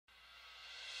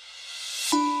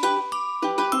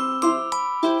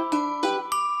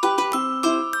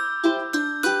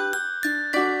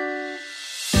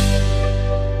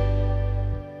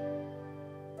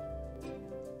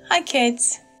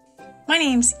kids. My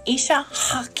name's Isha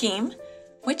Hakim,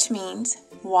 which means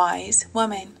wise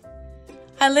woman.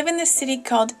 I live in the city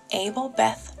called Abel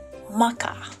Beth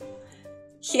Makkah.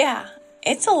 Yeah,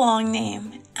 it's a long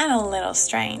name and a little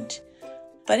strange,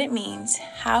 but it means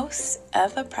house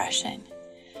of oppression.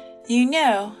 You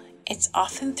know, it's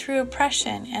often through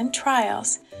oppression and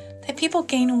trials that people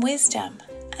gain wisdom,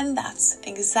 and that's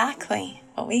exactly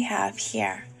what we have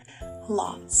here.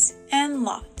 Lots and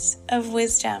lots of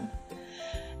wisdom.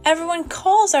 Everyone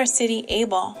calls our city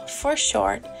Abel for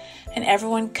short, and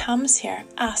everyone comes here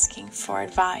asking for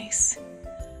advice.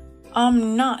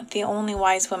 I'm not the only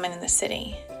wise woman in the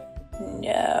city.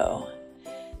 No.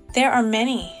 There are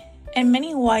many, and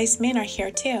many wise men are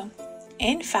here too.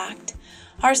 In fact,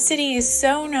 our city is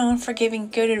so known for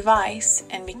giving good advice,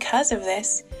 and because of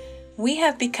this, we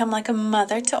have become like a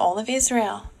mother to all of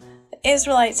Israel. The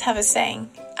Israelites have a saying,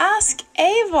 "Ask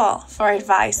Abel for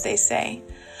advice," they say.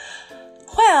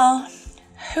 Well,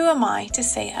 who am I to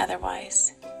say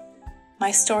otherwise?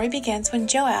 My story begins when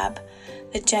Joab,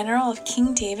 the general of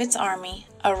King David's army,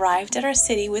 arrived at our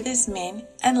city with his men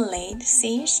and laid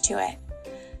siege to it.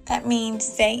 That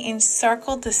means they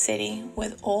encircled the city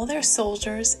with all their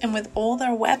soldiers and with all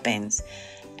their weapons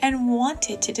and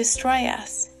wanted to destroy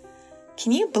us.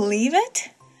 Can you believe it?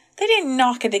 They didn't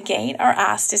knock at the gate or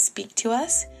ask to speak to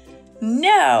us.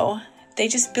 No, they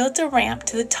just built a ramp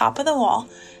to the top of the wall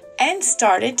and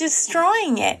started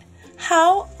destroying it.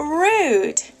 How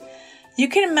rude! You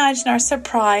can imagine our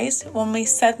surprise when we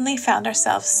suddenly found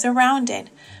ourselves surrounded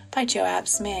by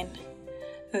Joab's men.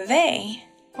 They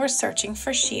were searching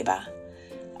for Sheba,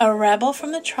 a rebel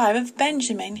from the tribe of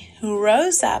Benjamin who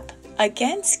rose up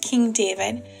against King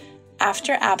David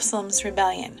after Absalom's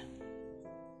rebellion.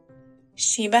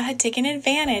 Sheba had taken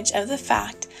advantage of the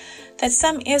fact that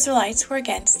some Israelites were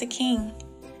against the king.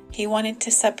 He wanted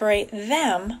to separate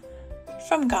them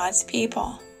from God's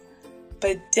people.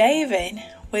 But David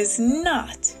was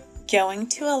not going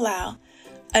to allow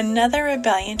another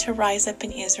rebellion to rise up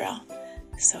in Israel.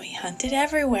 So he hunted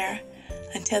everywhere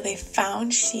until they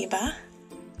found Sheba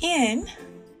in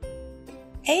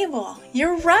Abel.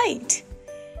 You're right.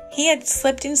 He had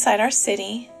slipped inside our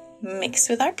city, mixed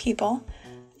with our people,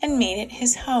 and made it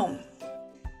his home.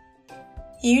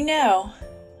 You know,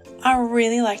 I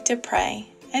really like to pray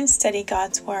and study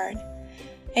God's Word.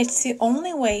 It's the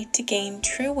only way to gain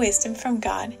true wisdom from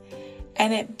God,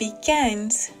 and it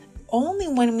begins only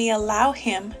when we allow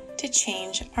Him to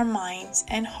change our minds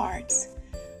and hearts.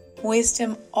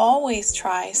 Wisdom always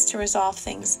tries to resolve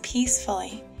things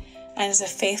peacefully, and as a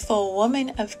faithful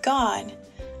woman of God,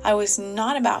 I was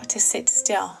not about to sit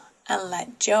still and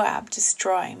let Joab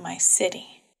destroy my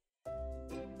city.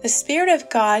 The Spirit of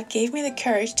God gave me the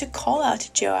courage to call out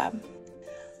to Joab.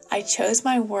 I chose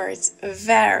my words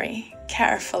very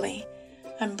carefully,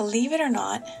 and believe it or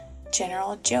not,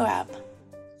 General Joab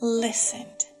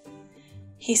listened.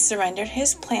 He surrendered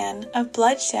his plan of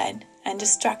bloodshed and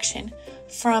destruction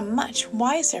for a much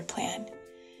wiser plan.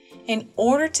 In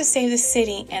order to save the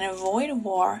city and avoid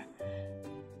war,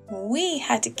 we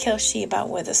had to kill Sheba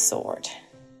with a sword.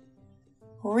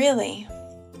 Really,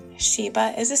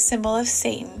 Sheba is a symbol of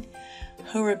Satan,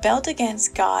 who rebelled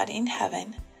against God in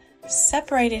heaven,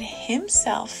 separated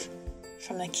himself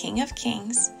from the King of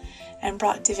Kings, and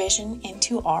brought division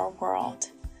into our world.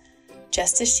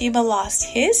 Just as Sheba lost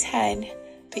his head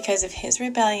because of his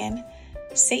rebellion,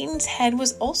 Satan's head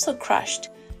was also crushed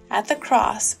at the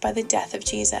cross by the death of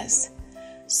Jesus.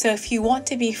 So if you want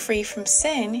to be free from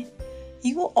sin,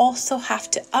 you will also have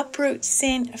to uproot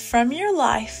sin from your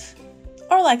life,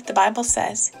 or like the Bible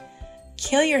says,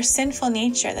 kill your sinful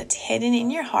nature that's hidden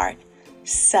in your heart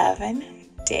 7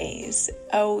 days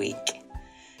a week.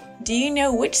 Do you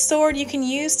know which sword you can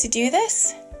use to do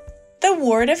this? The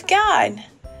Word of God.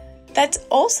 That's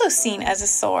also seen as a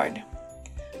sword.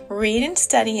 Read and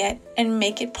study it and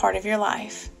make it part of your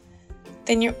life.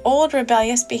 Then your old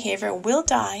rebellious behavior will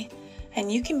die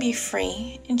and you can be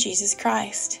free in Jesus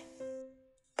Christ.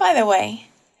 By the way,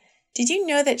 did you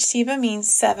know that Sheba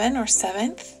means 7 or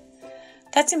 7th?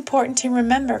 That's important to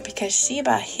remember because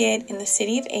Sheba hid in the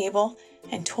city of Abel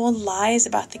and told lies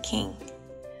about the king.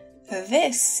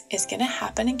 This is going to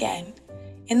happen again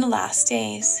in the last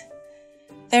days.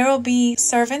 There will be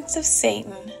servants of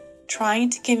Satan trying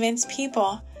to convince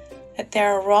people that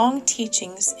there are wrong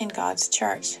teachings in God's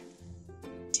church.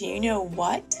 Do you know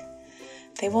what?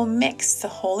 They will mix the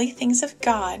holy things of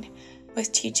God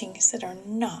with teachings that are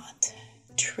not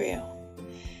true.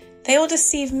 They will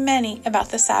deceive many about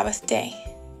the Sabbath day,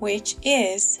 which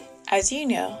is, as you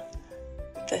know,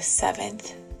 the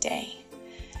 7th day.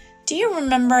 Do you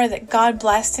remember that God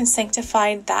blessed and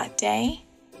sanctified that day?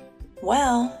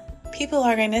 Well, people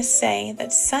are going to say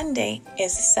that Sunday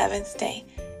is the seventh day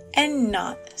and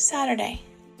not Saturday.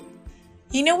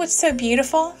 You know what's so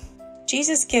beautiful?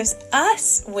 Jesus gives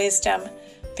us wisdom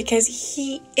because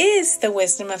He is the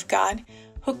wisdom of God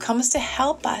who comes to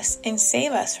help us and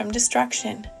save us from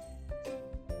destruction.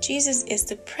 Jesus is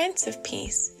the Prince of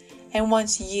Peace and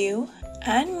wants you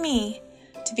and me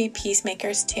to be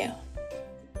peacemakers too.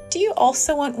 Do you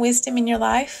also want wisdom in your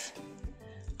life?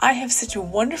 I have such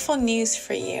wonderful news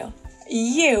for you.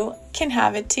 You can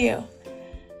have it too.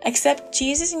 Accept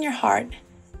Jesus in your heart,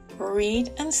 read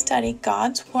and study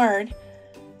God's Word,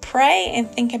 pray and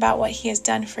think about what He has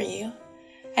done for you,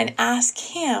 and ask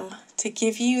Him to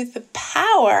give you the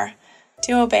power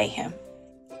to obey Him.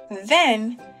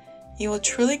 Then you will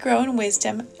truly grow in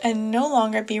wisdom and no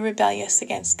longer be rebellious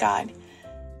against God.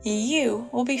 You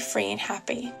will be free and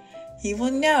happy. You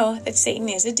will know that Satan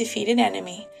is a defeated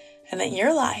enemy and that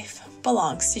your life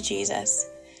belongs to Jesus.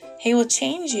 He will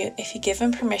change you if you give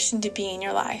Him permission to be in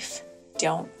your life.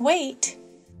 Don't wait.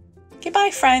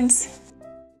 Goodbye, friends.